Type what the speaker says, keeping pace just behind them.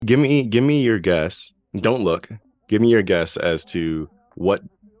Give me your guess. Don't look. Give me your guess as to what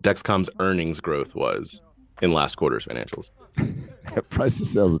Dexcom's earnings growth was in last quarter's financials. Price of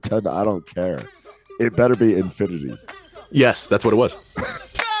sales of 10. I don't care. It better be infinity. Yes, that's what it was.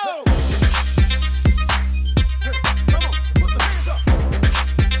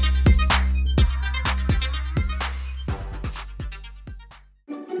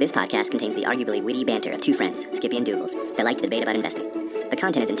 This podcast contains the arguably witty banter of two friends, Skippy and Dougals, that like to debate about investing. The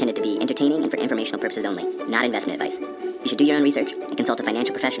content is intended to be entertaining and for informational purposes only, not investment advice. You should do your own research and consult a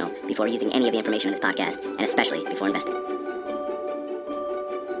financial professional before using any of the information in this podcast, and especially before investing.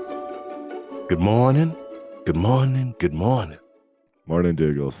 Good morning. Good morning. Good morning. Morning,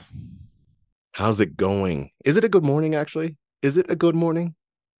 Dougals. How's it going? Is it a good morning, actually? Is it a good morning?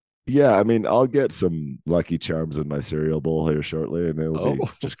 Yeah, I mean, I'll get some Lucky Charms in my cereal bowl here shortly, and it'll be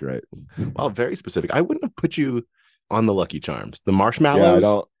just great. Well, very specific. I wouldn't have put you on the Lucky Charms. The marshmallows? Yeah, I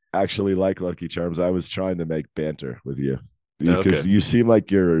don't actually like Lucky Charms. I was trying to make banter with you because you seem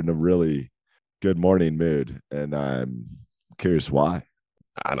like you're in a really good morning mood, and I'm curious why.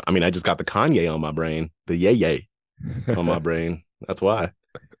 I mean, I just got the Kanye on my brain, the yay on my brain. That's why.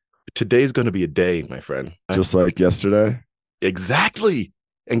 Today's going to be a day, my friend. Just like yesterday? Exactly.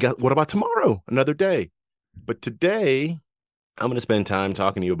 And what about tomorrow? Another day. But today, I'm going to spend time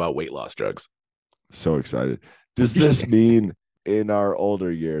talking to you about weight loss drugs. So excited. Does this mean in our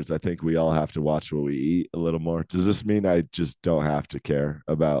older years, I think we all have to watch what we eat a little more? Does this mean I just don't have to care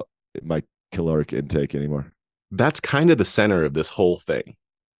about my caloric intake anymore? That's kind of the center of this whole thing,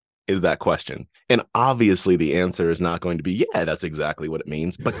 is that question. And obviously the answer is not going to be, yeah, that's exactly what it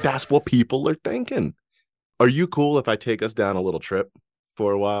means. But that's what people are thinking. Are you cool if I take us down a little trip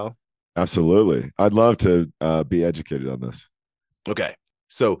for a while? Absolutely. I'd love to be educated on this. Okay.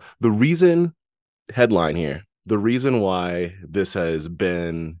 So the headline here, the reason why this has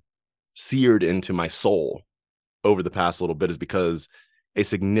been seared into my soul over the past little bit is because a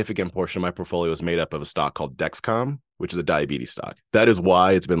significant portion of my portfolio is made up of a stock called Dexcom, which is a diabetes stock. That is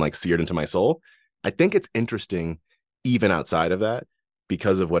why it's been like seared into my soul. I think it's interesting even outside of that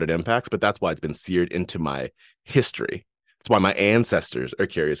because of what it impacts, but that's why it's been seared into my history. That's why my ancestors are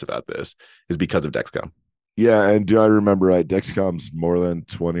curious about this, is because of Dexcom. Yeah, and do I remember right? Dexcom's more than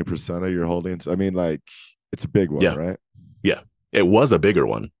 20% of your holdings. I mean, like, it's a big one, right? Yeah, it was a bigger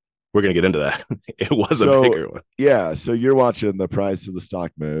one. We're going to get into that. It was a bigger one. Yeah, so you're watching the price of the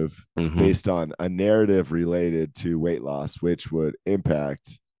stock move based on a narrative related to weight loss, which would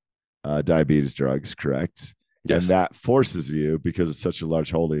impact diabetes drugs, correct? Yes. And that forces you, because it's such a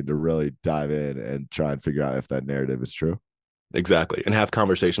large holding, to really dive in and try and figure out if that narrative is true. Exactly. And have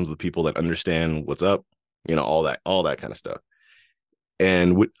conversations with people that understand what's up, all that kind of stuff.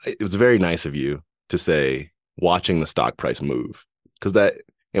 And it was very nice of you to say watching the stock price move, because that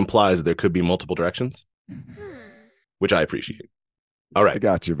implies there could be multiple directions, which I appreciate. All right. I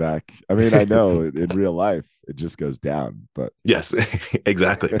got your back. I mean, I know in real life it just goes down, but yes,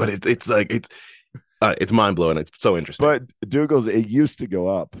 exactly. But it's mind blowing. It's so interesting. But Dougals, it used to go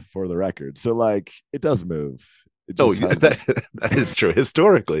up, for the record. So like it does move. That is true.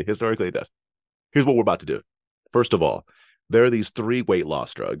 Historically it does. Here's what we're about to do. First of all, there are these 3 weight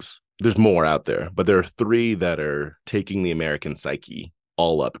loss drugs. There's more out there, but there are 3 that are taking the American psyche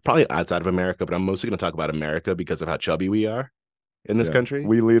all up, probably outside of America, but I'm mostly going to talk about America because of how chubby we are in this country.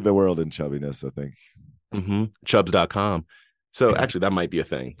 We lead the world in chubbiness, I think. Chubs.com. So actually that might be a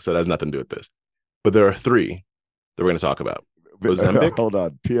thing. So that has nothing to do with this. But there are 3 that we're going to talk about. Ozempic. Hold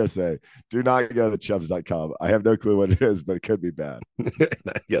on. PSA. Do not go to chubs.com. I have no clue what it is, but it could be bad.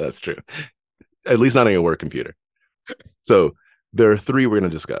 Yeah, that's true. At least not on your work computer. So there are 3 we're going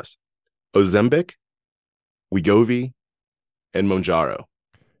to discuss. Ozempic, Wegovy, and Mounjaro.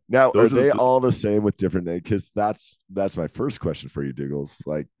 Now, are they all the same with different names? Because that's my first question for you, Dougals.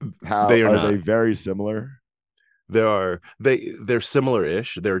 Like, how are they very similar? They're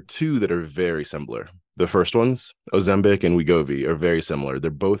similar-ish. There are 2 that are very similar. The first ones, Ozempic and Wegovy, are very similar.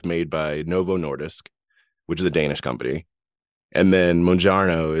 They're both made by Novo Nordisk, which is a Danish company. And then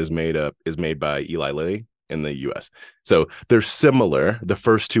Mounjaro is made by Eli Lilly in the US. So they're similar. The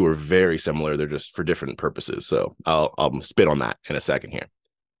first 2 are very similar. They're just for different purposes. So I'll spit on that in a second here.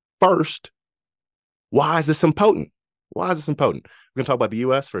 First, why is this important? We're going to talk about the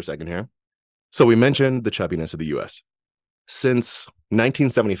US for a second here. So we mentioned the chubbiness of the US. Since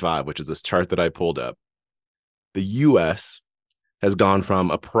 1975, which is this chart that I pulled up, the US has gone from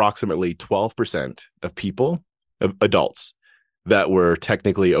approximately 12% of people, of adults, that were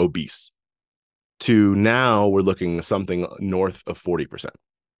technically obese, to now we're looking something north of 40%.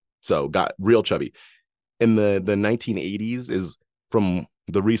 So got real chubby. In the 1980s is from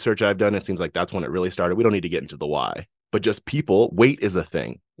the research I've done, it seems like that's when it really started. We don't need to get into the why, but just weight is a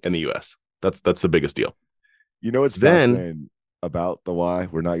thing in the US. That's the biggest deal. You know what's fascinating about the why?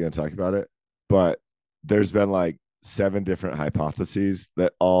 We're not going to talk about it, but there's been like 7 different hypotheses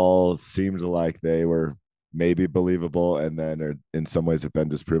that all seemed like they were maybe believable and then are in some ways have been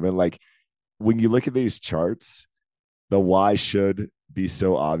disproven. Like when you look at these charts, the why should be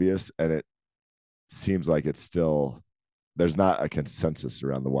so obvious, and it seems like it's still, there's not a consensus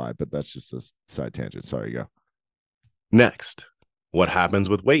around the why, but that's just a side tangent. Sorry, go. Next, what happens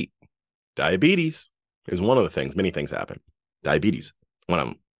with weight? Diabetes is one of the things. Many things happen. Diabetes, one of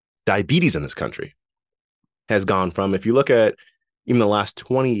them. Diabetes in this country has gone from, if you look at even the last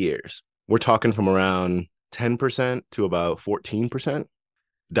 20 years, we're talking from around 10% to about 14%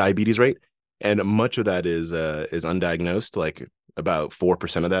 diabetes rate. And much of that is undiagnosed, like about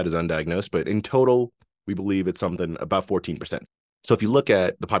 4% of that is undiagnosed. But in total, we believe it's something about 14%. So if you look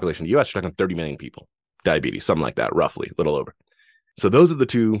at the population of the US, you're talking 30 million people, diabetes, something like that, roughly, a little over. So those are the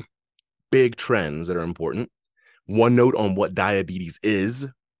two big trends that are important. One note on what diabetes is,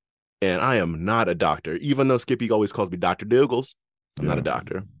 and I am not a doctor, even though Skippy always calls me Dr. Dougals. I'm not a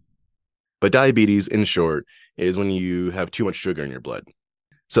doctor. But diabetes, in short, is when you have too much sugar in your blood.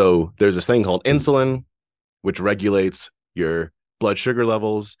 So there's this thing called insulin, which regulates your blood sugar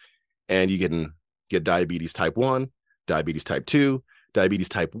levels, and you can get diabetes type 1, diabetes type 2. Diabetes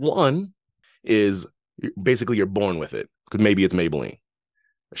type 1 is basically you're born with it, because maybe it's Maybelline.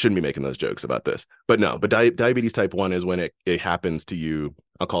 I shouldn't be making those jokes about this. But no, but diabetes type 1 is when it happens to you,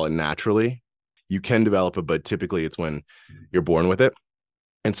 I'll call it naturally. You can develop it, but typically it's when you're born with it.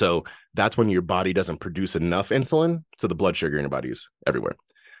 And so that's when your body doesn't produce enough insulin, so the blood sugar in your body is everywhere.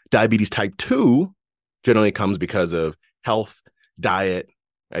 Diabetes type 2 generally comes because of health, diet.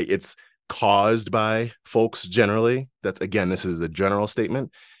 Right? It's caused by folks generally. This is a general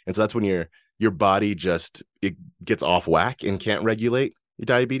statement. And so that's when your body it gets off whack and can't regulate your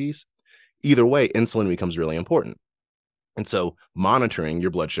diabetes. Either way, insulin becomes really important. And so monitoring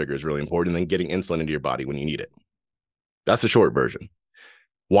your blood sugar is really important, and then getting insulin into your body when you need it. That's the short version.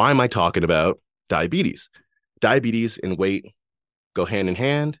 Why am I talking about diabetes? Diabetes and weight go hand in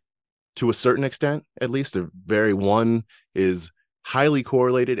hand to a certain extent, at least. One is highly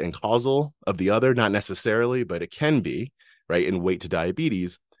correlated and causal of the other, not necessarily, but it can be, right, in weight to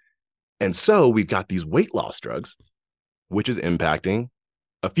diabetes. And so we've got these weight loss drugs, which is impacting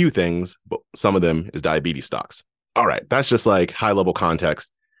a few things, but some of them is diabetes stocks. All right, that's just like high level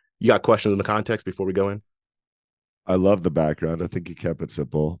context. You got questions in the context before we go in? I love the background. I think you kept it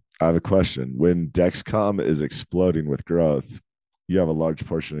simple. I have a question. When Dexcom is exploding with growth, you have a large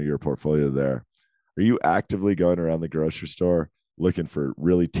portion of your portfolio there. Are you actively going around the grocery store looking for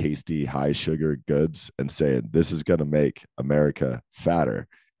really tasty, high sugar goods and saying, this is going to make America fatter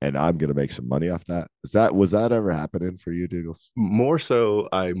and I'm going to make some money off that? Was that ever happening for you, Douglas? More so,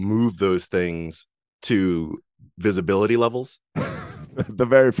 I move those things to visibility levels. The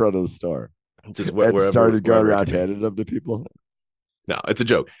very front of the store. Just started going around handing them to people. No, it's a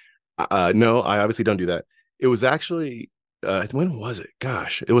joke. No, I obviously don't do that. It was actually, when was it?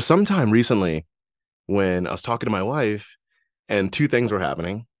 Gosh, it was sometime recently when I was talking to my wife, and two things were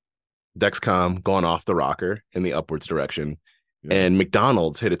happening. Dexcom going off the rocker in the upwards direction, and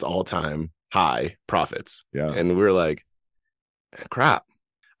McDonald's hit its all-time high profits. Yeah, and we were like, crap.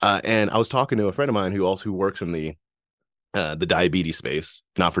 And I was talking to a friend of mine who works in the diabetes space,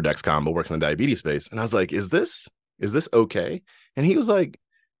 not for Dexcom, but works in the diabetes space. And I was like, is this okay? And he was like,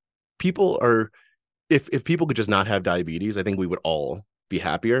 if people could just not have diabetes, I think we would all be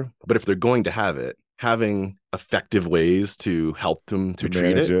happier. But if they're going to have it, having effective ways to help them to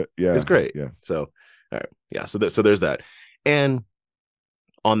treat it is great. Yeah. So, all right. Yeah. So there's that. And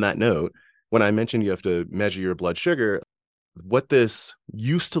on that note, when I mentioned you have to measure your blood sugar, what this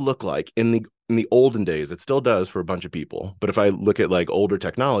used to look like in the olden days, it still does for a bunch of people. But if I look at like older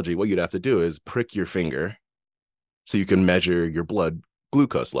technology, what you'd have to do is prick your finger so you can measure your blood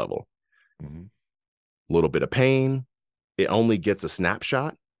glucose level. Mm-hmm. A little bit of pain. It only gets a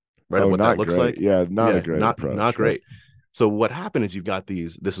snapshot, right? Of what that looks like. Yeah, not a great approach. Not great. Right? So what happened is you've got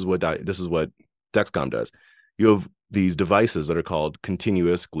these. This is what Dexcom does. You have these devices that are called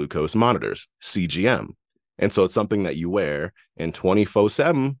continuous glucose monitors, CGM. And so it's something that you wear, and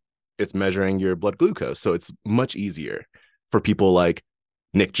 24/7, it's measuring your blood glucose. So it's much easier for people like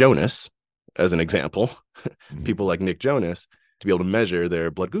Nick Jonas, as an example, people like Nick Jonas to be able to measure their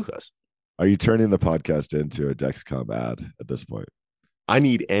blood glucose. Are you turning the podcast into a Dexcom ad at this point? I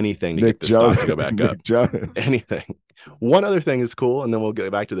need anything to get this stock to go back up. Anything. One other thing is cool, and then we'll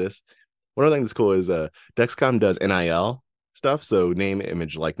get back to this. One other thing that's cool is Dexcom does NIL, stuff. So name,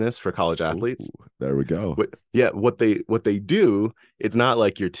 image, likeness for college athletes. Ooh, there we go. What they do, it's not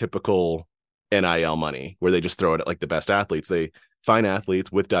like your typical NIL money where they just throw it at like the best athletes. They find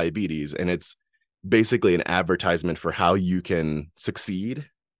athletes with diabetes, and it's basically an advertisement for how you can succeed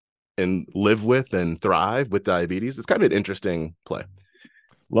and live with and thrive with diabetes. It's kind of an interesting play.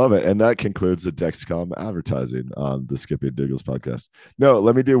 Love it. And that concludes the Dexcom advertising on the Skippy and Douglas podcast. No,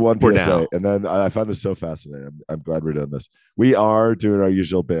 let me do one PSA. And then I found it so fascinating. I'm glad we're doing this. We are doing our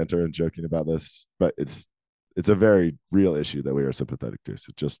usual banter and joking about this, but it's a very real issue that we are sympathetic to.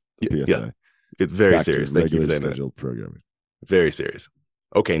 So just PSA. Yeah. It's very serious. Thank you for saying scheduled programming. Very serious.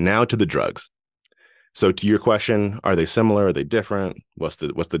 Okay, now to the drugs. So to your question, are they similar? Are they different? What's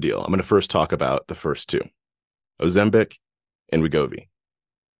the deal? I'm going to first talk about the first two, Ozempic and Wegovy.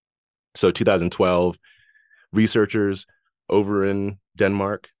 So 2012, researchers over in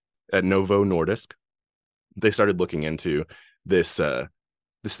Denmark at Novo Nordisk, they started looking into this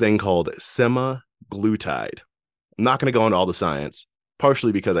thing called semaglutide. I'm not going to go into all the science,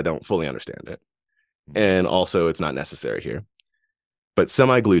 partially because I don't fully understand it. And also it's not necessary here. But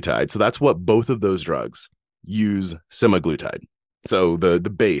semaglutide, so that's what both of those drugs use, semaglutide. So the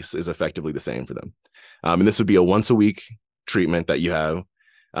base is effectively the same for them. And this would be a once a week treatment that you have.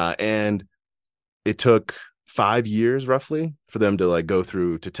 And it took 5 years roughly for them to like go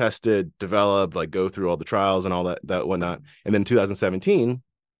through to test it, develop, like go through all the trials and all that whatnot. And then 2017,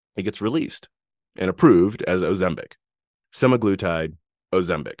 it gets released and approved as Ozempic, semaglutide,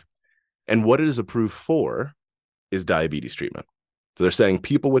 Ozempic. And what it is approved for is diabetes treatment. So they're saying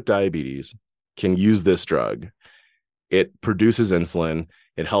people with diabetes can use this drug. It produces insulin.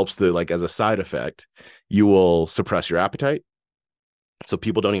 It helps as a side effect, you will suppress your appetite. So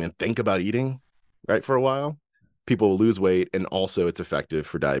people don't even think about eating, right, for a while. People will lose weight, and also it's effective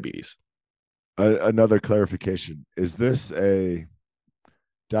for diabetes. Another clarification. Is this a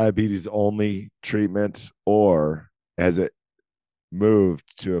diabetes only treatment, or has it moved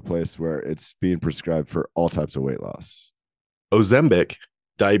to a place where it's being prescribed for all types of weight loss? Ozempic,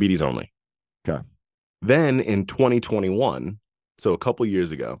 diabetes only. Okay. Then in 2021, so a couple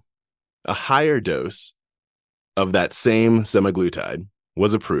years ago, a higher dose of that same semaglutide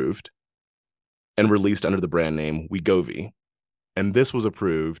was approved and released under the brand name Wegovy. And this was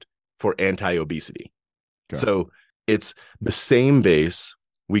approved for anti-obesity. Okay. So it's the same base.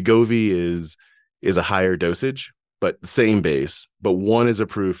 Wegovy is a higher dosage, but the same base, but one is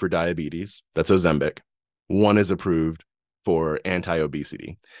approved for diabetes. That's Ozempic. One is approved for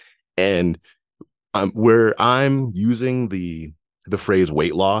anti-obesity. And where I'm using the phrase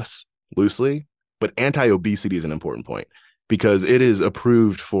weight loss loosely, but anti-obesity is an important point because it is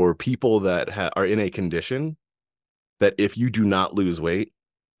approved for people that are in a condition that if you do not lose weight,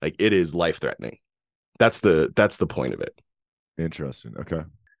 like it is life-threatening. That's the point of it. Interesting. Okay.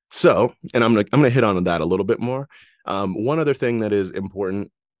 So, and I'm gonna hit on that a little bit more. One other thing that is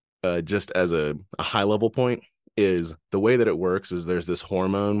important, just as a high level point, is the way that it works is there's this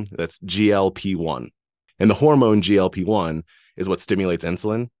hormone that's GLP-1, and the hormone GLP-1 is what stimulates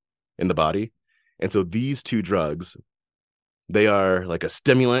insulin in the body. And so these two drugs, they are like a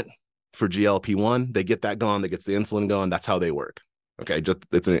stimulant for GLP-1. They get that going, that gets the insulin going. That's how they work. Okay,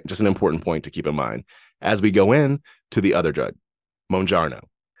 it's just an important point to keep in mind as we go in to the other drug, Mounjaro.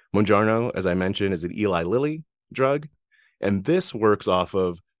 Mounjaro, as I mentioned, is an Eli Lilly drug, and this works off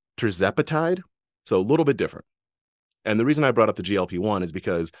of tirzepatide, so a little bit different. And the reason I brought up the GLP-1 is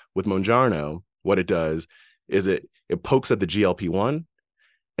because with Mounjaro, what it does is it pokes at the GLP-1,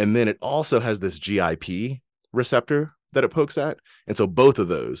 and then it also has this GIP receptor that it pokes at. And so both of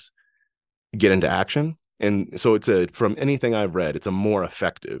those get into action. And so from anything I've read, it's a more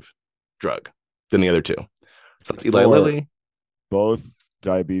effective drug than the other two. So that's Eli Lilly. Both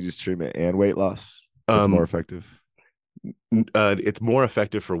diabetes treatment and weight loss. It's more effective. It's more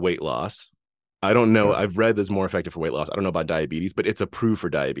effective for weight loss. I don't know. Okay. I've read that's more effective for weight loss. I don't know about diabetes, but it's approved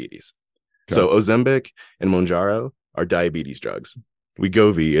for diabetes. Okay. So Ozempic and Mounjaro are diabetes drugs.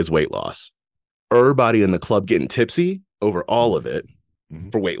 Wegovy is weight loss. Everybody in the club getting tipsy over all of it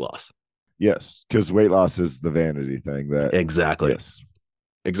for weight loss. Yes, because weight loss is the vanity thing. Exactly. Yes.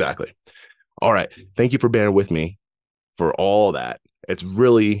 Exactly. All right. Thank you for bearing with me for all that. It's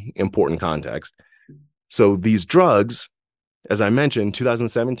really important context. So these drugs, as I mentioned,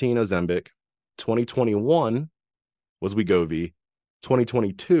 2017 Ozempic, 2021 was Wegovy,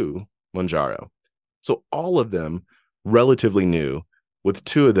 2022 Mounjaro. So all of them relatively new, with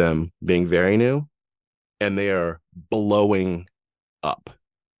two of them being very new, and they are blowing up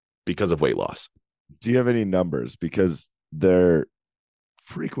because of weight loss. Do you have any numbers? Because they're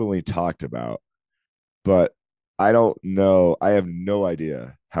frequently talked about, but I don't know. I have no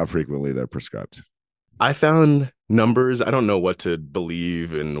idea how frequently they're prescribed. I found numbers. I don't know what to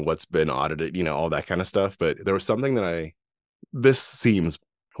believe and what's been audited, all that kind of stuff. But there was something this seems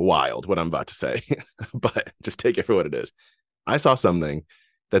wild what I'm about to say, but just take it for what it is. I saw something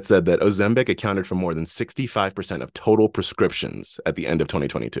that said that Ozempic accounted for more than 65% of total prescriptions at the end of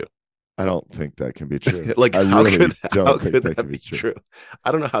 2022. I don't think that can be true. Like, I how really could don't think that can be true.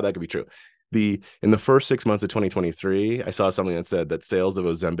 I don't know how that could be true. In the first 6 months of 2023, I saw something that said that sales of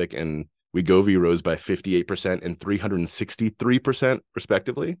Ozempic and Wegovy rose by 58% and 363%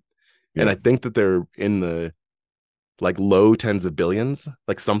 respectively. Yeah. And I think that they're in the like low tens of billions,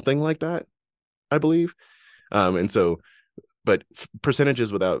 like something like that, I believe. And so, but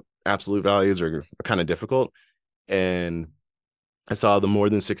percentages without absolute values are kind of difficult. And I saw the more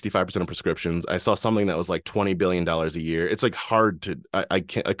than 65% of prescriptions. I saw something that was like $20 billion a year. It's like hard to, I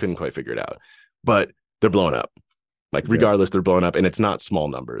couldn't quite figure it out, but they're blowing up. Like regardless, they're blowing up, and it's not small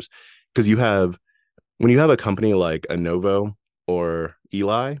numbers. Because when you have a company like a Novo or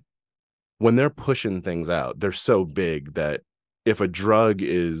Eli, when they're pushing things out, they're so big that if a drug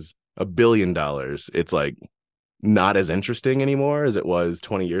is $1 billion, it's like not as interesting anymore as it was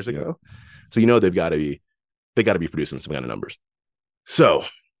 20 years ago. So they got to be producing some kind of numbers. So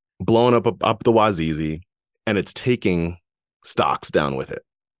blowing up the Wazizi, and it's taking stocks down with it.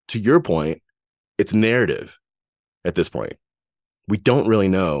 To your point, it's narrative at this point. We don't really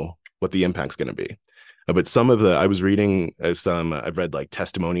know what the impact's going to be. But I was reading I've read like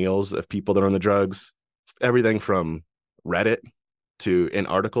testimonials of people that are on the drugs, everything from Reddit to in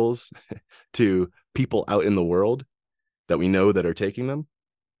articles to people out in the world that we know that are taking them.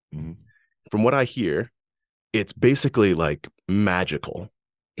 Mm-hmm. From what I hear, it's basically like magical,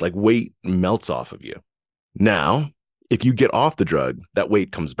 like weight melts off of you. Now, if you get off the drug, that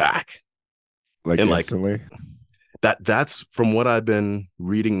weight comes back. Like instantly? That's from what I've been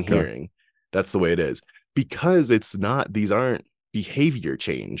reading and hearing. That's the way it is. Because these aren't behavior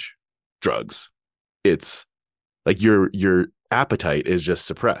change drugs. It's like your appetite is just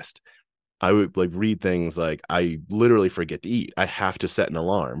suppressed. I would like read things like, I literally forget to eat. I have to set an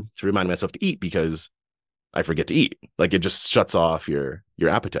alarm to remind myself to eat because I forget to eat. Like it just shuts off your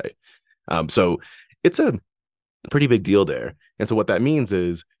appetite. So it's a pretty big deal there. And so what that means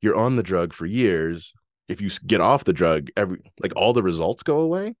is you're on the drug for years. If you get off the drug, all the results go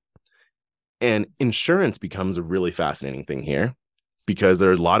away. And insurance becomes a really fascinating thing here because there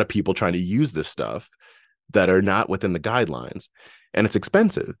are a lot of people trying to use this stuff that are not within the guidelines, and it's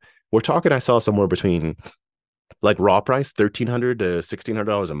expensive. We're talking, I saw somewhere between like raw price, $1,300 to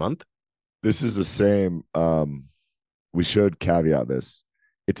 $1,600 a month. This is the same. We should caveat this.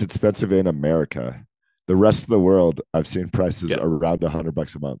 It's expensive in America. The rest of the world, I've seen prices around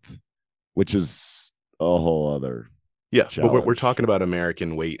 $100 a month, which is a whole other. Yeah, challenge. But we're talking about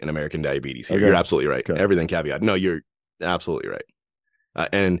American weight and American diabetes here. Okay. You're absolutely right. Okay. Everything caveat. No, you're absolutely right.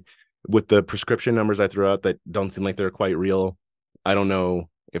 And with the prescription numbers I threw out that don't seem like they're quite real, I don't know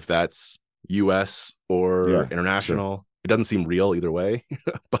if that's U.S. or international. Sure. It doesn't seem real either way,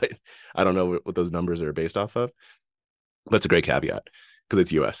 but I don't know what those numbers are based off of. That's a great caveat because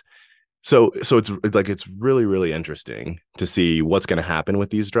it's U.S. So it's really, really interesting to see what's going to happen with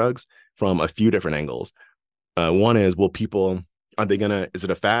these drugs from a few different angles. One is, is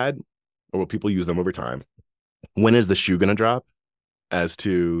it a fad, or will people use them over time? When is the shoe going to drop as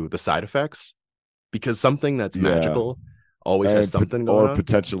to the side effects? Because something that's magical always has something going on. Or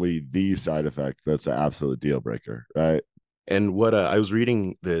potentially the side effect that's an absolute deal breaker, right? And what I was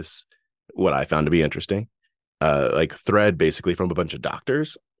reading what I found to be interesting, like thread basically from a bunch of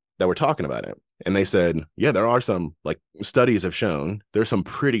doctors that were talking about it. And they said, there are some, like studies have shown there's some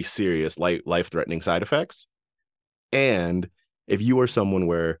pretty serious life-threatening side effects. And if you are someone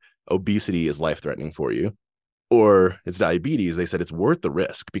where obesity is life-threatening for you, or it's diabetes, they said it's worth the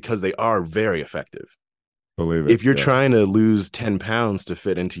risk because they are very effective. Believe it. If you're trying to lose 10 pounds to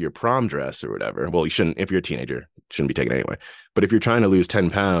fit into your prom dress or whatever, well, you shouldn't, if you're a teenager, shouldn't be taken anyway. But if you're trying to lose 10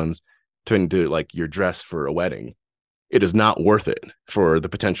 pounds to into like your dress for a wedding, it is not worth it for the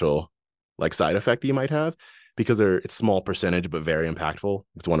potential like side effect that you might have, because it's small percentage, but very impactful.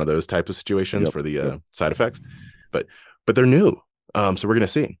 It's one of those types of situations for the side effects. But they're new. So we're going to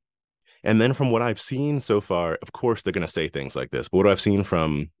see. And then from what I've seen so far, of course, they're going to say things like this. But what I've seen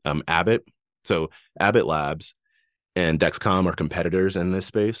from Abbott, so Abbott Labs and Dexcom are competitors in this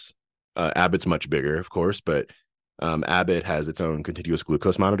space. Abbott's much bigger, of course, but Abbott has its own continuous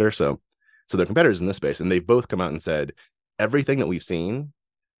glucose monitor. So they're competitors in this space. And they've both come out and said everything that we've seen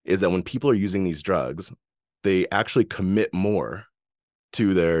is that when people are using these drugs, they actually commit more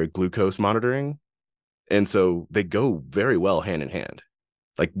to their glucose monitoring And so they go very well hand in hand.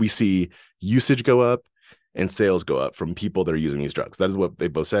 Like we see usage go up and sales go up from people that are using these drugs. That is what they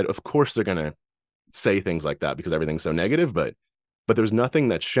both said. Of course, they're going to say things like that because everything's so negative, but there's nothing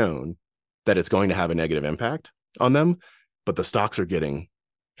that's shown that it's going to have a negative impact on them. But the stocks are getting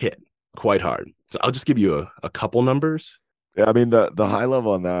hit quite hard. So I'll just give you a couple numbers. Yeah, I mean, the high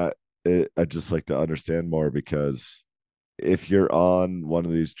level on that, I'd just like to understand more, because if you're on one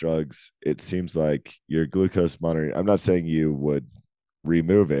of these drugs, it seems like your glucose monitoring, I'm not saying you would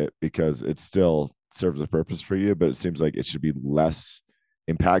remove it because it still serves a purpose for you, but it seems like it should be less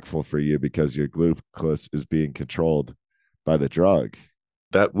impactful for you because your glucose is being controlled by the drug.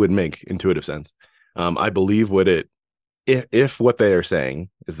 That would make intuitive sense. I believe if what they are saying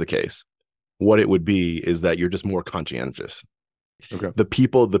is the case, what it would be is that you're just more conscientious. Okay. The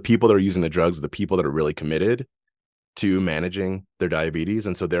people that are using the drugs, the people that are really committed to managing their diabetes,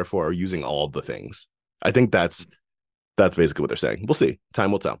 and so therefore are using all of the things. I think that's basically what they're saying. We'll see.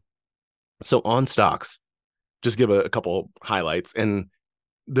 Time will tell. So on stocks, just give a couple highlights. And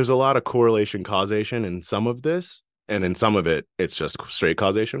there's a lot of correlation causation in some of this, and in some of it, it's just straight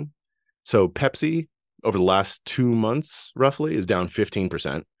causation. So Pepsi over the last 2 months, roughly, is down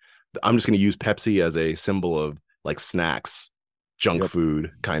 15%. I'm just going to use Pepsi as a symbol of like snacks, junk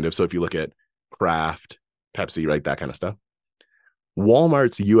food kind of. So if you look at Kraft, Pepsi, right, that kind of stuff.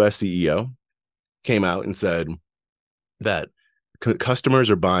 Walmart's US CEO came out and said that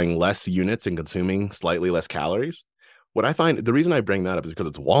customers are buying less units and consuming slightly less calories. What I find, the reason I bring that up is because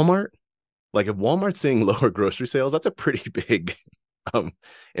it's Walmart. Like if Walmart's seeing lower grocery sales, that's a pretty big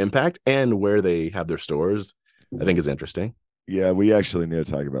impact. And where they have their stores, I think is interesting. Yeah, we actually need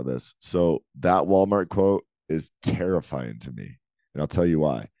to talk about this. So that Walmart quote is terrifying to me. And I'll tell you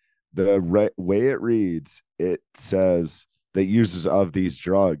why. The way it reads, it says that users of these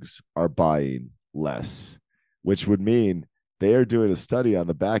drugs are buying less, which would mean they are doing a study on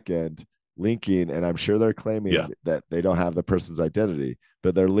the back end linking, and I'm sure they're claiming that they don't have the person's identity,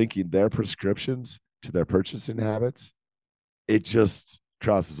 but they're linking their prescriptions to their purchasing habits. It just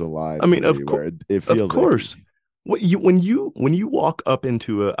crosses a line. I mean, of course, it feels, of course. What when you walk up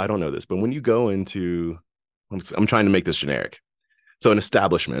into I don't know this, but when you go into, I'm trying to make this generic. So an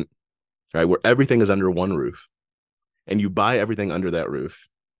establishment, right, where everything is under one roof, and you buy everything under that roof,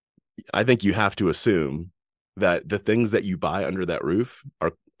 I think you have to assume that the things that you buy under that roof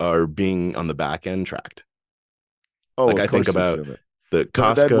are being on the back end tracked. Oh, like I think about the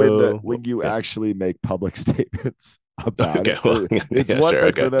Costco. Then when you actually make public statements about it, it's one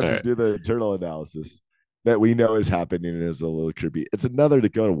thing for them to do the internal analysis that we know is happening and is a little creepy. It's another to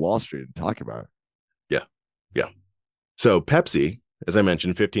go to Wall Street and talk about it. Yeah. So Pepsi, as I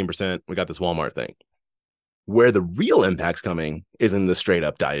mentioned, 15%. We got this Walmart thing. Where the real impact's coming is in the straight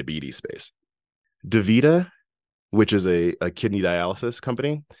up diabetes space. DaVita, which is a kidney dialysis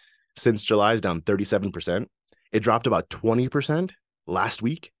company, since July is down 37%. It dropped about 20% last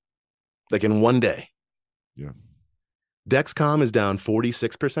week, like in one day. Yeah. Dexcom is down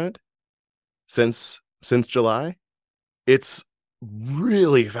 46% since July. It's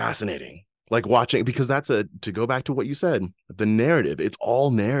really fascinating, like watching, because to go back to what you said, the narrative, it's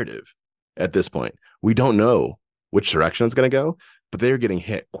all narrative at this point. We don't know which direction it's going to go, but they're getting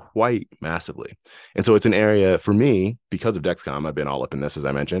hit quite massively. And so it's an area for me, because of Dexcom, I've been all up in this, as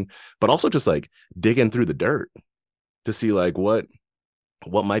I mentioned, but also just like digging through the dirt to see like what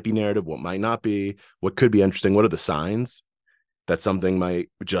might be narrative, what might not be, what could be interesting, what are the signs that something might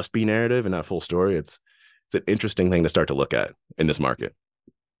just be narrative and not full story. It's an interesting thing to start to look at in this market.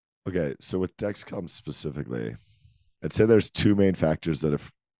 Okay, so with Dexcom specifically, I'd say there's two main factors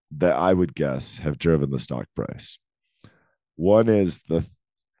that I would guess have driven the stock price. One is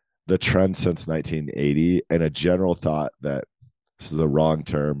the trend since 1980 and a general thought that, this is a wrong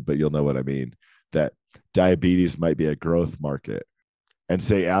term, but you'll know what I mean, that diabetes might be a growth market, and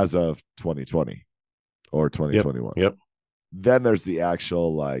say as of 2020 or 2021. Yep. Then there's the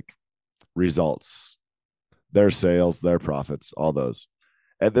actual like results, their sales, their profits, all those.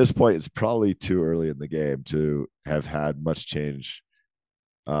 At this point, it's probably too early in the game to have had much change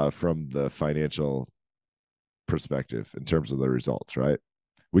from the financial perspective in terms of the results, right?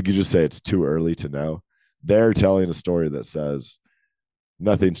 We could just say it's too early to know. They're telling a story that says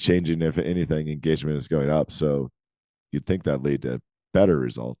nothing's changing. If anything, engagement is going up. So you'd think that lead to better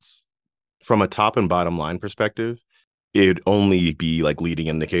results. From a top and bottom line perspective, it'd only be like leading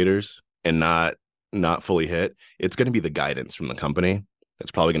indicators and not fully hit. It's going to be the guidance from the company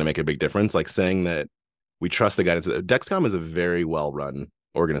that's probably going to make a big difference. Like saying that we trust the guidance. Dexcom is a very well run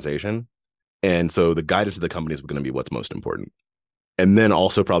organization, and so the guidance of the company is going to be what's most important. And then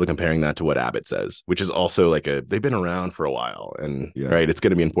also probably comparing that to what Abbott says, which is also like they've been around for a while, and right, it's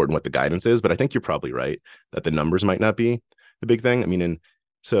going to be important what the guidance is. But I think you're probably right that the numbers might not be the big thing. I mean, and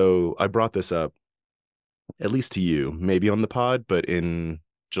so I brought this up at least to you, maybe on the pod, but in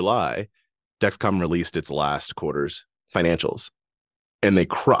July, Dexcom released its last quarter's financials, and they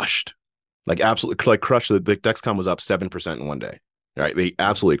crushed, like absolutely, like crushed. The Dexcom was up 7% in one day. Right, they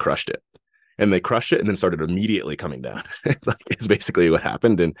absolutely crushed it. And they crushed it and then started immediately coming down. Like, it's basically what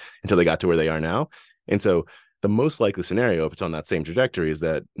happened, and until they got to where they are now. And so the most likely scenario, if it's on that same trajectory, is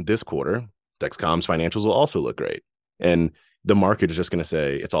that this quarter, Dexcom's financials will also look great. And the market is just going to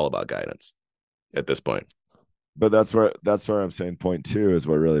say it's all about guidance at this point. But that's where I'm saying point two is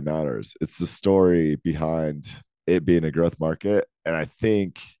what really matters. It's the story behind it being a growth market. And I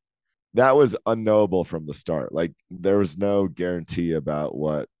think that was unknowable from the start. Like, there was no guarantee about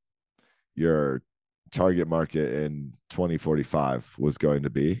what your target market in 2045 was going to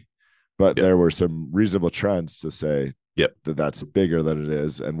be, but there were some reasonable trends to say that that's bigger than it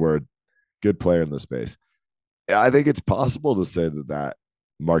is, and we're a good player in the space. I think it's possible to say that that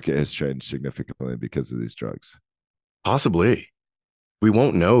market has changed significantly because of these drugs. Possibly. We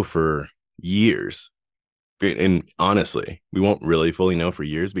won't know for years, and honestly, we won't really fully know for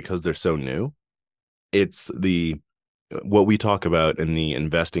years because they're so new. It's what we talk about in the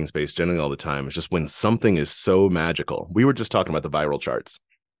investing space generally all the time is just when something is so magical. We were just talking about the viral charts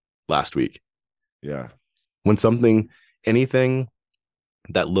last week. Yeah. When anything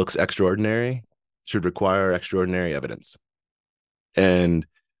that looks extraordinary should require extraordinary evidence. And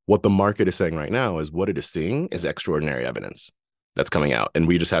what the market is saying right now is what it is seeing is extraordinary evidence that's coming out. And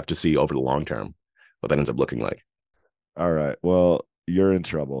we just have to see over the long term what that ends up looking like. All right. Well, you're in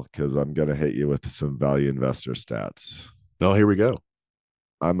trouble because I'm going to hit you with some value investor stats. Oh, here we go.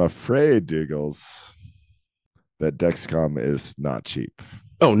 I'm afraid, Dougals, that Dexcom is not cheap.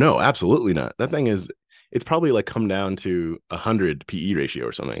 Oh, no, absolutely not. That thing it's probably like come down to 100 PE ratio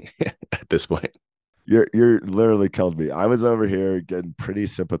or something at this point. You're literally killed me. I was over here getting pretty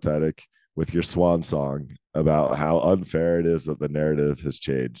sympathetic with your swan song about how unfair it is that the narrative has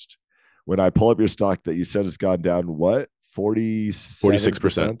changed. When I pull up your stock that you said has gone down, what?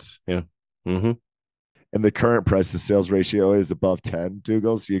 46%. Yeah. Mm-hmm. And the current price to sales ratio is above 10.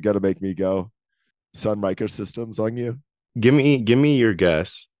 Dougals, you got to make me go Sun Microsystems on you. Give me your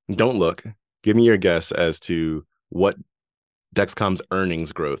guess. Don't look. Give me your guess as to what Dexcom's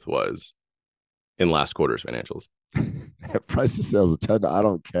earnings growth was in last quarter's financials. Price to sales of 10. I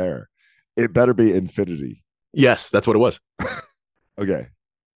don't care. It better be infinity. Yes, that's what it was. Okay.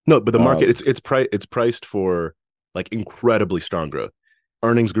 No, but the market it's priced for like incredibly strong growth.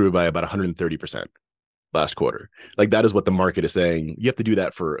 Earnings grew by about 130% last quarter. Like, that is what the market is saying. You have to do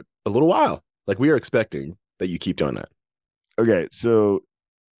that for a little while. Like, we are expecting that you keep doing that. Okay, so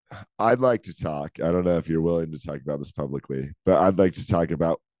I'd like to talk. I don't know if you're willing to talk about this publicly, but I'd like to talk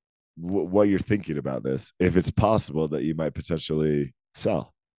about what you're thinking about this. If it's possible that you might potentially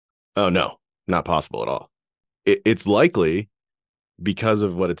sell. Oh, no, not possible at all. It's likely because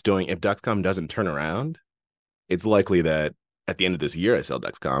of what it's doing. If Dexcom doesn't turn around, it's likely that at the end of this year I sell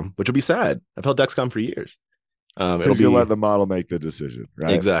Dexcom, which will be sad. I've held Dexcom for years. You'll let the model make the decision,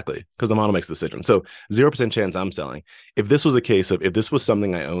 right? Exactly, because the model makes the decision. So 0% chance I'm selling. If this was a case of if this was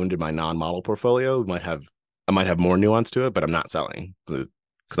something I owned in my non-model portfolio, I might have more nuance to it, but I'm not selling because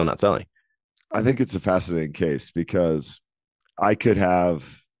I'm not selling. I think it's a fascinating case because I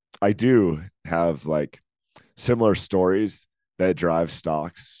do have like similar stories that drive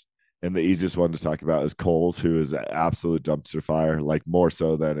stocks. And the easiest one to talk about is Kohl's, who is an absolute dumpster fire, like more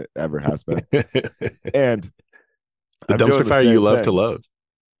so than it ever has been. And the dumpster fire you love to love.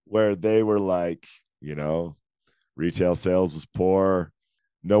 Where they were like, retail sales was poor.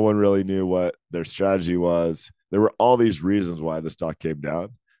 No one really knew what their strategy was. There were all these reasons why the stock came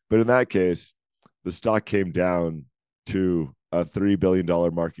down. But in that case, the stock came down to a $3 billion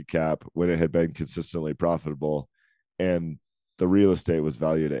market cap when it had been consistently profitable. And the real estate was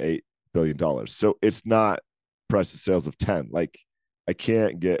valued at $8 billion. So it's not price to sales of 10. Like, I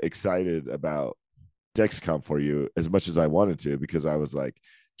can't get excited about Dexcom for you as much as I wanted to, because I was like,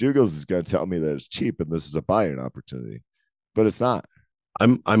 Dougals is going to tell me that it's cheap and this is a buying opportunity, but it's not.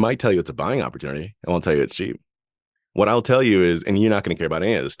 I might tell you it's a buying opportunity. I won't tell you it's cheap. What I'll tell you is, and you're not going to care about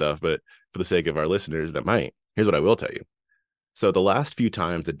any of this stuff, but for the sake of our listeners that might, here's what I will tell you. So the last few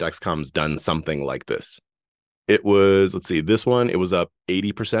times that Dexcom's done something like this, it was, this one, it was up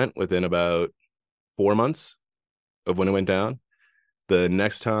 80% within about 4 months of when it went down. The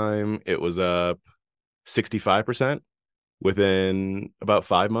next time it was up 65% within about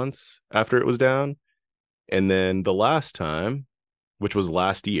 5 months after it was down. And then the last time which was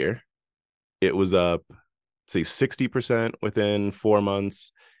last year, it was up, say, 60% within 4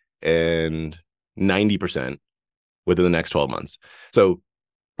 months and 90% within the next 12 months. So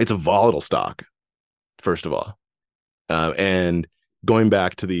it's a volatile stock, first of all. And going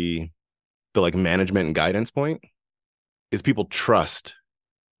back to the like management and guidance point is people trust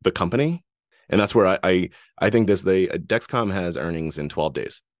the company. And that's where I think Dexcom has earnings in 12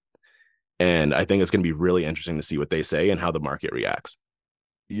 days. And I think it's going to be really interesting to see what they say and how the market reacts.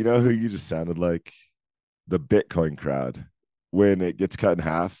 You know who you just sounded like? The Bitcoin crowd. When it gets cut in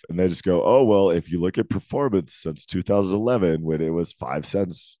half and they just go, oh, well, if you look at performance since 2011, when it was 5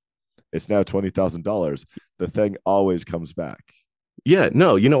 cents, it's now $20,000. The thing always comes back. Yeah,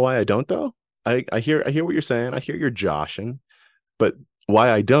 no, you know why I don't though? I hear what you're saying. I hear you're joshing, but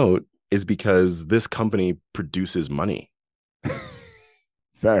why I don't is because this company produces money.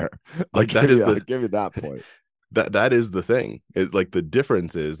 Fair. Like I'll give you that point. That is the thing. It's like the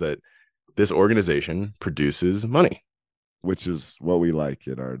difference is that this organization produces money, which is what we like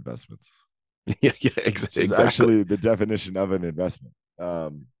in our investments. Yeah, exactly. Actually the definition of an investment.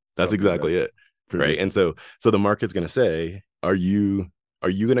 That's exactly it. Right. And so the market's going to say, are you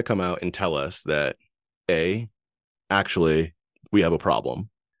going to come out and tell us that A, actually we have a problem,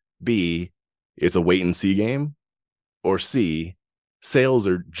 B, it's a wait and see game, or C, sales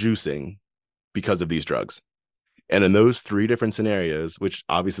are juicing because of these drugs? And in those three different scenarios, which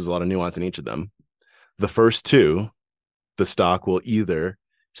obviously is a lot of nuance in each of them, the first two, the stock will either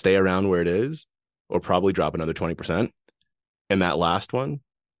stay around where it is or probably drop another 20%. And that last one,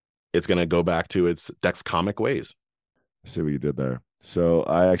 it's going to go back to its Dexcomic ways. See what you did there. So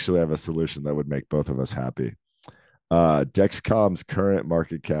I actually have a solution that would make both of us happy. Dexcom's current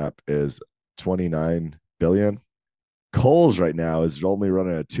market cap is 29 billion. Kohl's right now is only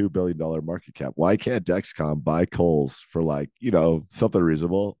running a $2 billion market cap. Why can't Dexcom buy Kohl's for like, something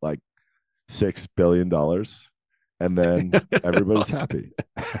reasonable, like $6 billion? And then everybody's happy.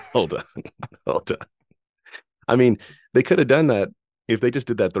 Hold on. I mean, they could have done that if they just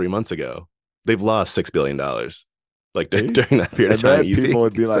did that 3 months ago. They've lost $6 billion. Like during that period of time, easy. People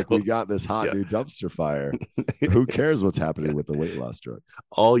would be like, we got this hot new dumpster fire. Who cares what's happening with the weight loss drugs?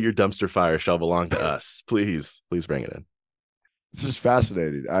 All your dumpster fire shall belong to us. Please bring it in. This is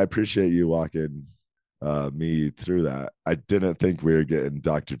fascinating. I appreciate you walking me through that. I didn't think we were getting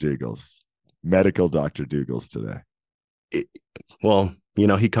Dr. Dougall's, medical Dr. Dougall's today. Well,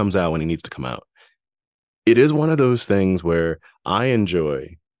 he comes out when he needs to come out. It is one of those things where I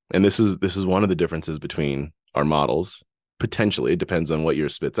enjoy, and this is one of the differences between our models, potentially, it depends on what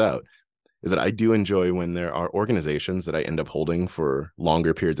yours spits out, is that I do enjoy when there are organizations that I end up holding for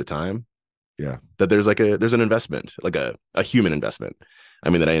longer periods of time. Yeah. That there's an investment, like a human investment. I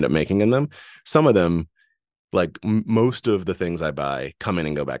mean, that I end up making in them. Some of them, like most of the things I buy come in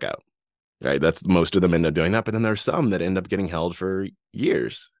and go back out. Right. That's most of them end up doing that. But then there's some that end up getting held for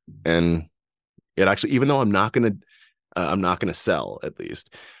years. And it actually, even though I'm not going to sell, at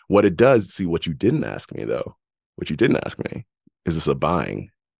least what it does, see what you didn't ask me though. What you didn't ask me, is this a buying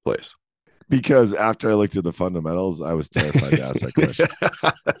place? Because after I looked at the fundamentals, I was terrified to ask that question.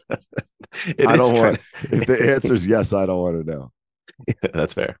 If the answer is yes, I don't want to know. Yeah,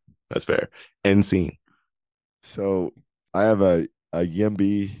 that's fair. End scene. So I have a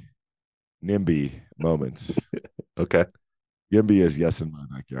YIMBY NIMBY moment. Okay. YIMBY is yes in my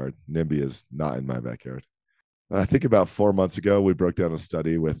backyard. NIMBY is not in my backyard. I think about 4 months ago, we broke down a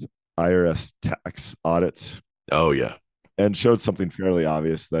study with IRS tax audits. Oh, yeah. And showed something fairly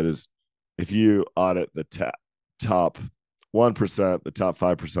obvious. That is, if you audit the top 1%, the top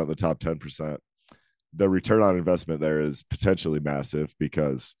 5%, the top 10%, the return on investment there is potentially massive,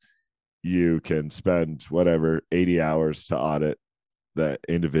 because you can spend 80 hours to audit the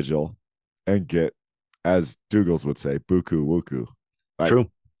individual and get, as Dougall's would say, buku wuku. True.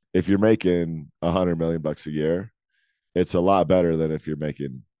 If you're making $100 million a year, it's a lot better than if you're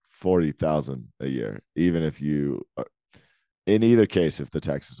making 40,000 a year, even if you, in either case, if the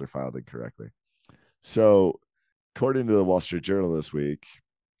taxes are filed incorrectly. So according to the Wall Street Journal this week,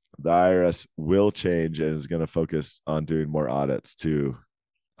 the IRS will change and is going to focus on doing more audits to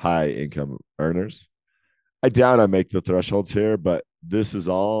high income earners. I doubt I make the thresholds here, but this is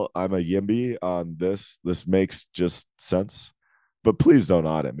all, I'm a YIMBY on this. This makes just sense. But please don't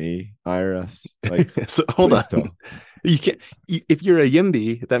audit me, IRS. Like, so hold on. Don't. You can't. If you're a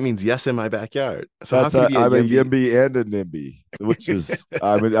YIMBY, that means yes in my backyard. So I'm a YIMBY and a NIMBY, which is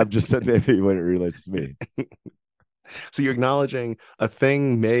I'm just a NIMBY when it relates to me. So you're acknowledging a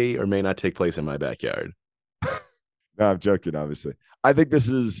thing may or may not take place in my backyard. No, I'm joking. Obviously, I think this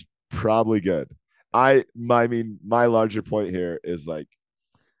is probably good. my larger point here is like,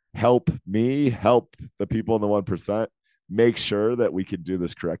 help me help the people in the 1%, make sure that we can do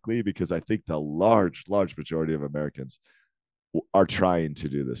this correctly, because I think the large majority of Americans are trying to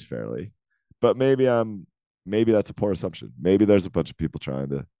do this fairly. But maybe that's a poor assumption. Maybe there's a bunch of people trying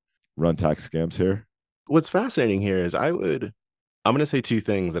to run tax scams here. What's fascinating here is I'm going to say two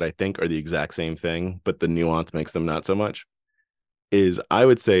things that I think are the exact same thing, but the nuance makes them not so much. Is I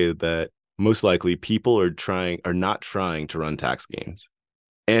would say that most likely people are not trying to run tax schemes,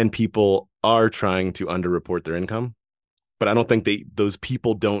 and people are trying to underreport their income. But I don't think those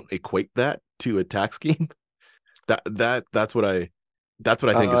people don't equate that to a tax scheme. That's what I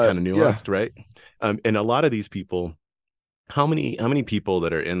think is kind of nuanced, yeah. right? And a lot of these people, how many people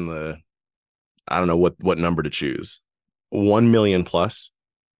that are in the, I don't know what number to choose, 1 million plus,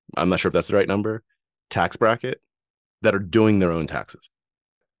 I'm not sure if that's the right number, tax bracket, that are doing their own taxes.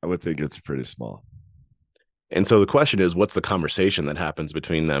 I would think it's pretty small. And so the question is, what's the conversation that happens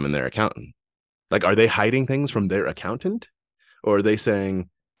between them and their accountant? Like, are they hiding things from their accountant? Or are they saying,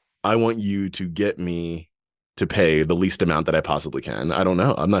 I want you to get me to pay the least amount that I possibly can? I don't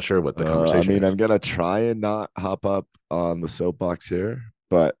know. I'm not sure what the conversation is. I'm going to try and not hop up on the soapbox here,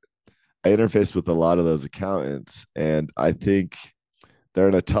 but I interface with a lot of those accountants, and I think they're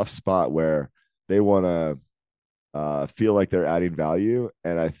in a tough spot where they want to feel like they're adding value.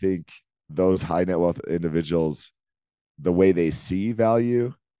 And I think those high net wealth individuals, the way they see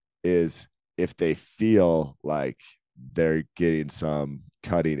value is if they feel like they're getting some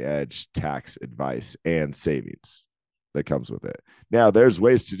cutting edge tax advice and savings that comes with it. Now, there's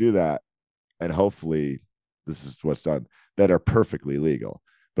ways to do that, and hopefully this is what's done, that are perfectly legal.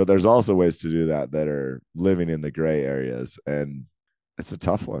 But there's also ways to do that are living in the gray areas, and it's a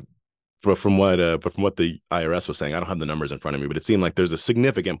tough one. But from what the IRS was saying, I don't have the numbers in front of me, but it seemed like there's a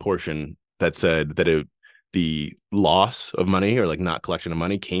significant portion that said that the loss of money, or like not collection of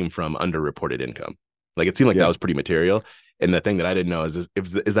money, came from underreported income. Like, it seemed like that was pretty material. And the thing that I didn't know is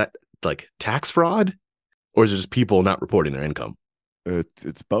that like tax fraud, or is it just people not reporting their income?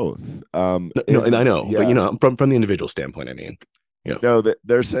 It's both. And I know, but from the individual standpoint, I mean, no,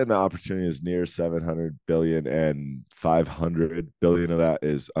 they're saying the opportunity is near 700 billion, and 500 billion of that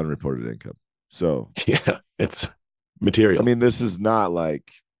is unreported income. So yeah, it's material. I mean, this is not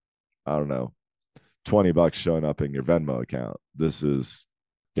like, I don't know, $20 showing up in your Venmo account. This is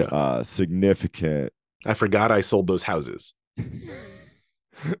significant. I forgot I sold those houses.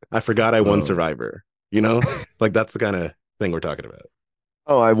 I forgot I won Survivor. Like, that's the kind of thing we're talking about.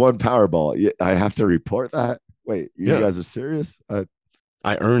 Oh, I won Powerball. I have to report that? Wait, you guys are serious?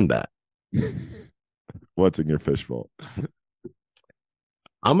 I earned that. What's in your fishbowl?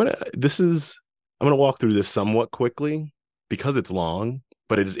 I'm gonna walk through this somewhat quickly because it's long,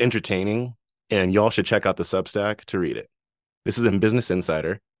 but it is entertaining, and y'all should check out the Substack to read it. This is in Business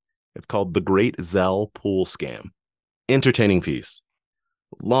Insider. It's called The Great Zelle Pool Scam. Entertaining piece.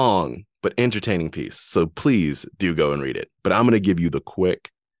 Long, but entertaining piece. So please do go and read it. But I'm going to give you the quick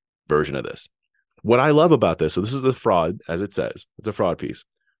version of this. What I love about this, so this is the fraud, as it says. It's a fraud piece.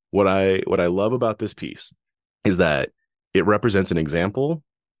 What I love about this piece is that it represents an example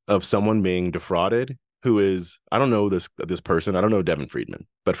of someone being defrauded who is, I don't know this person, I don't know Devin Friedman,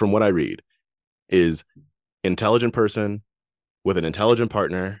 but from what I read, is intelligent person with an intelligent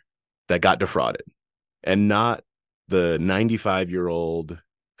partner that got defrauded, and not the 95-year-old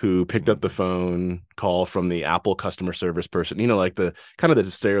who picked up the phone call from the Apple customer service person, like the kind of the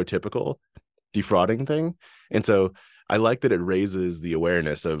stereotypical defrauding thing. And so I like that it raises the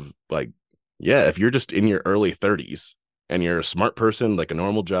awareness of, like, yeah, if you're just in your early 30s and you're a smart person, like a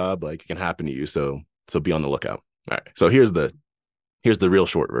normal job, like, it can happen to you. So be on the lookout. All right. So here's the real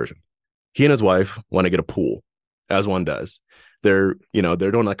short version. He and his wife want to get a pool, as one does. They're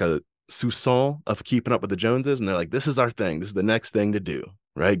doing like a soupçon of keeping up with the Joneses, and they're like, this is our thing. This is the next thing to do,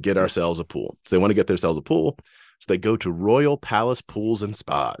 right? Get ourselves a pool. So they want to get themselves a pool. So they go to Royal Palace Pools and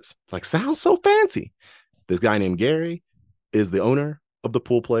Spas. Like, sounds so fancy. This guy named Gary is the owner of the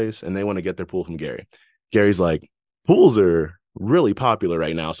pool place, and they want to get their pool from Gary. Gary's like, pools are really popular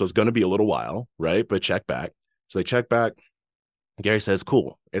right now, so it's going to be a little while, right? But check back. So they check back. Gary says,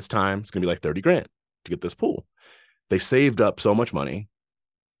 cool, it's time. It's going to be like 30 grand to get this pool. They saved up so much money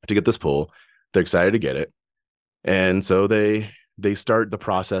to get this pool. They're excited to get it. And so they start the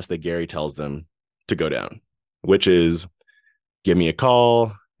process that Gary tells them to go down, which is, give me a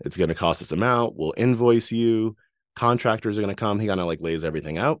call. It's going to cost this amount. We'll invoice you. Contractors are going to come. He kind of like lays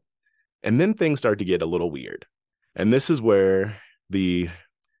everything out. And then things start to get a little weird. And this is where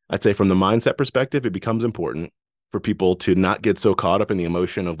I'd say from the mindset perspective, it becomes important for people to not get so caught up in the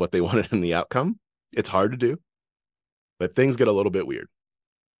emotion of what they wanted in the outcome, It's hard to do, but things get a little bit weird.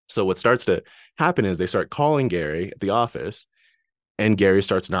 So what starts to happen is they start calling Gary at the office, and Gary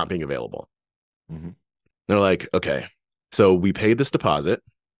starts not being available. Mm-hmm. They're like, okay, so we paid this deposit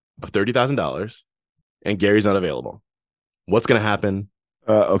of $30,000 and Gary's not available. What's going to happen?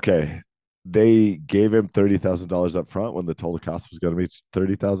 Okay. They gave him $30,000 up front when the total cost was going to be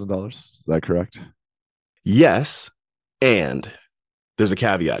 $30,000. Is that correct? Yes. And there's a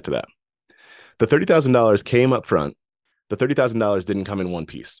caveat to that. The $30,000 came up front. The $30,000 didn't come in one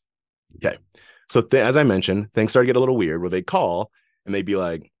piece. Okay. So as I mentioned, things started to get a little weird where they call and they'd be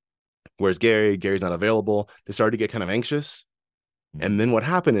like, where's Gary? Gary's not available. They started to get kind of anxious. And then what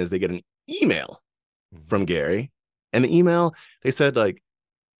happened is they get an email from Gary. And the email, they said, like,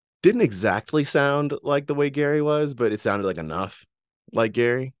 didn't exactly sound like the way Gary was, but it sounded like enough like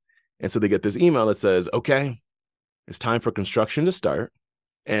Gary. And so they get this email that says, okay, it's time for construction to start.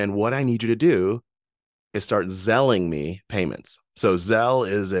 And what I need you to do is start Zelling me payments. So Zelle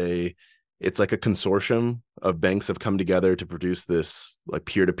is it's like a consortium of banks have come together to produce this like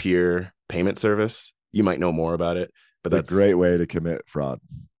peer-to-peer payment service. You might know more about it, but that's a great way to commit fraud.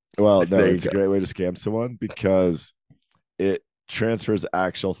 Well, no, it's a great way to scam someone because it transfers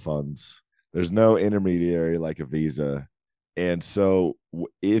actual funds. There's no intermediary like a Visa. And so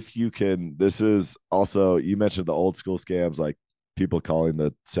if you can, this is also, you mentioned the old school scams, like people calling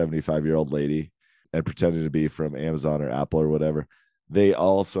the 75-year-old lady and pretending to be from Amazon or Apple or whatever. They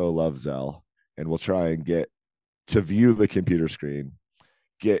also love Zelle and will try and get to view the computer screen,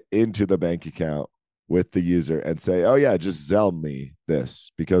 get into the bank account with the user and say, oh yeah, just Zelle me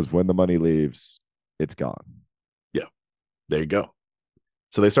this, because when the money leaves, it's gone. Yeah, there you go.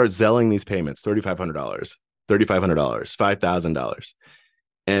 So they start Zelling these payments, $3,500, $3,500, $5,000.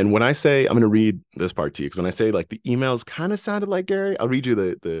 And when I say, I'm going to read this part to you, because when I say like the emails kind of sounded like Gary, I'll read you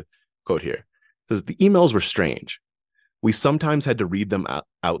the quote here. It says, the emails were strange. We sometimes had to read them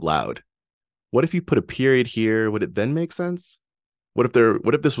out loud. What if you put a period here? Would it then make sense? What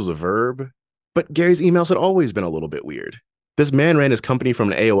if this was a verb? But Gary's emails had always been a little bit weird. This man ran his company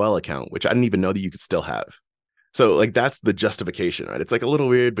from an AOL account, which I didn't even know that you could still have. So like that's the justification, right? It's like a little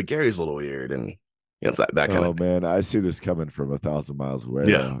weird, but Gary's a little weird, and it's that kind of. Oh man, I see this coming from 1,000 miles away.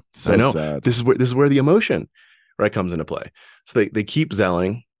 Yeah, so I know. Sad. This is where the emotion, right, comes into play. So they keep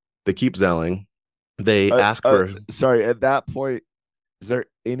Zelling, They ask for. Sorry, at that point, is there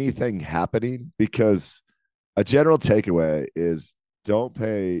anything happening? Because a general takeaway is don't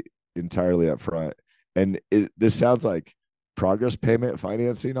pay entirely up front. And this sounds like progress payment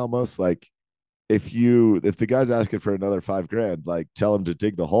financing almost. Like if the guy's asking for another $5,000, like tell him to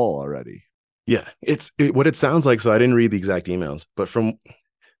dig the hole already. Yeah, it's what it sounds like. So I didn't read the exact emails, but from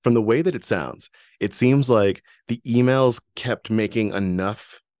the way that it sounds, it seems like the emails kept making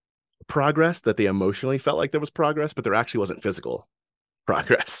enough progress that they emotionally felt like there was progress, but there actually wasn't physical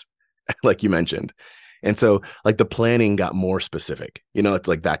progress, like you mentioned. And so like the planning got more specific, it's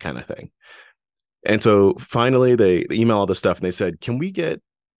like that kind of thing. And so finally they email all this stuff and they said, can we get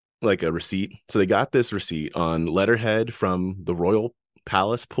like a receipt? So they got this receipt on letterhead from the Royal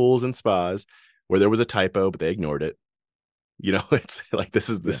Palace Pools and Spas where there was a typo, but they ignored it. It's like, this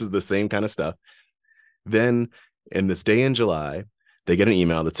is the same kind of stuff. Then in this day in July, they get an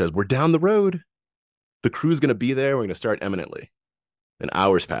email that says, we're down the road. The crew's going to be there. We're going to start imminently. And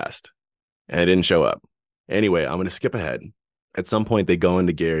hours passed and it didn't show up. Anyway, I'm going to skip ahead. At some point, they go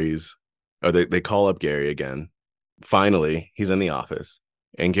into Gary's, or they call up Gary again. Finally, he's in the office.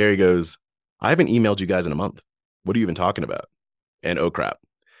 And Gary goes, I haven't emailed you guys in a month. What are you even talking about? And oh, crap.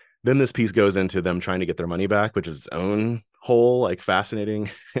 Then this piece goes into them trying to get their money back, which is its own whole like fascinating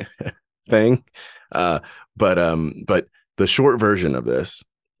thing. But the short version of this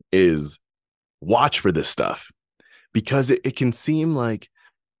is watch for this stuff, because it can seem like,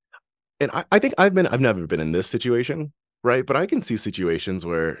 and I think I've never been in this situation, right? But I can see situations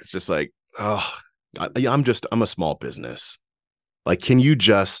where it's just like, oh, I'm a small business. Like, can you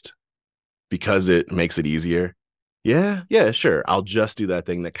just, because it makes it easier? Yeah, sure. I'll just do that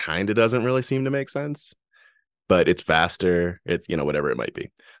thing that kind of doesn't really seem to make sense, but it's faster. It's, whatever it might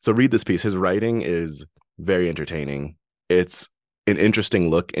be. So read this piece. His writing is very entertaining. It's an interesting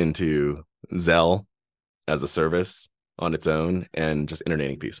look into Zelle as a service on its own, and just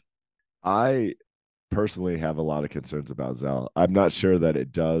entertaining piece. I personally have a lot of concerns about Zelle. I'm not sure that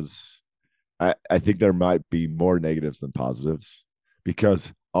it does. I think there might be more negatives than positives,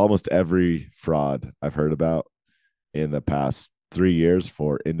 because almost every fraud I've heard about in the past 3 years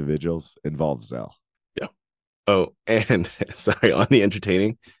for individuals involves Zelle. Yeah. Oh, and sorry, on the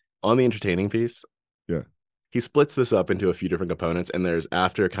entertaining piece. Yeah. he splits this up into a few different components, and there's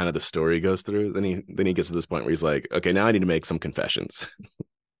after kind of the story goes through, then he gets to this point where he's like, okay, now I need to make some confessions.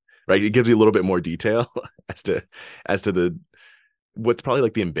 Right? It gives you a little bit more detail as to the what's probably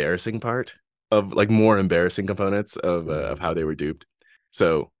like the embarrassing part of like more embarrassing components of how they were duped.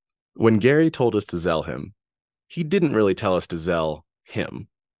 So when Gary told us to Zell him, he didn't really tell us to Zell him.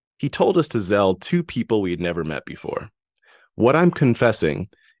 He told us to Zell two people we had never met before. What I'm confessing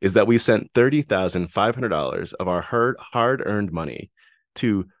is that we sent $30,500 of our hard-earned money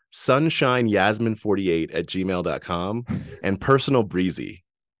to sunshineyasmin48@gmail.com and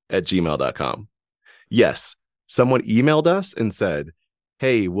personalbreezy@gmail.com. Yes, someone emailed us and said,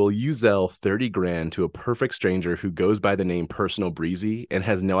 hey, will you Zell 30 grand to a perfect stranger who goes by the name Personal Breezy and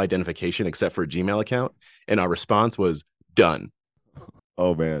has no identification except for a Gmail account? And our response was done.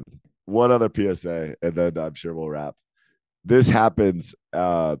 Oh, man. One other PSA, and then I'm sure we'll wrap. This happens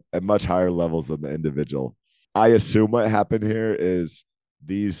at much higher levels than the individual. I assume what happened here is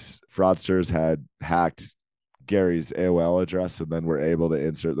these fraudsters had hacked Gary's AOL address and then were able to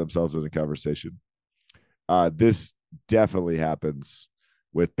insert themselves in a conversation. This definitely happens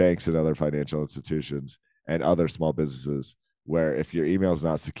with banks and other financial institutions and other small businesses, where if your email is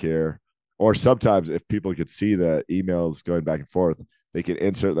not secure, or sometimes if people could see the emails going back and forth, they can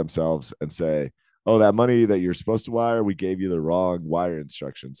insert themselves and say, oh, that money that you're supposed to wire, we gave you the wrong wire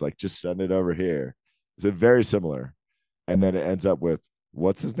instructions. Like, just send it over here. Is it very similar? And then it ends up with,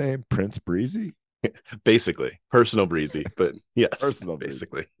 what's his name? Prince Breezy? Basically, Personal Breezy, but yes, Personal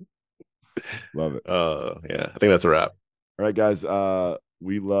basically. Love it. Yeah, I think that's a wrap. All right, guys.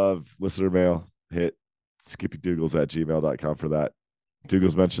 We love listener mail. Hit skippydougals@gmail.com for that.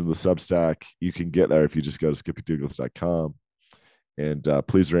 Dougals mentioned the Substack. You can get there if you just go to skippydougals.com. And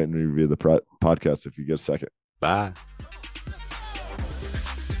please rate and review the podcast if you get a second. Bye.